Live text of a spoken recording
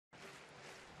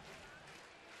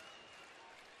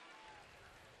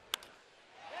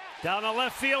Down the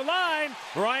left field line,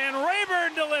 Ryan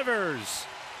Raburn delivers.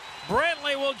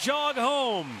 Brantley will jog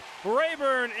home.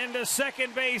 Raburn into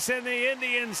second base, and the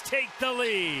Indians take the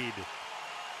lead.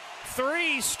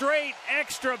 3 straight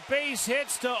extra base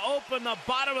hits to open the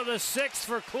bottom of the 6th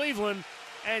for Cleveland.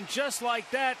 And just like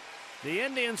that, the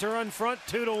Indians are on front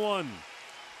 2-1.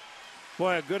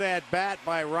 Boy, a good at-bat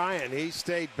by Ryan. He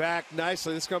stayed back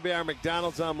nicely. This is going to be our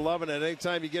McDonald's. I'm loving it.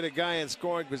 Anytime you get a guy in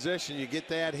scoring position, you get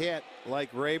that hit like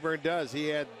Raburn does.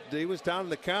 He was down in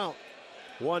the count.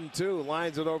 1-2,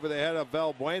 lines it over the head of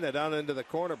Valbuena down into the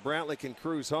corner. Brantley can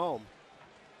cruise home.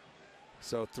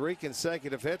 So 3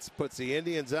 consecutive hits puts the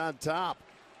Indians on top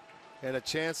and a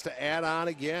chance to add on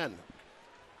again.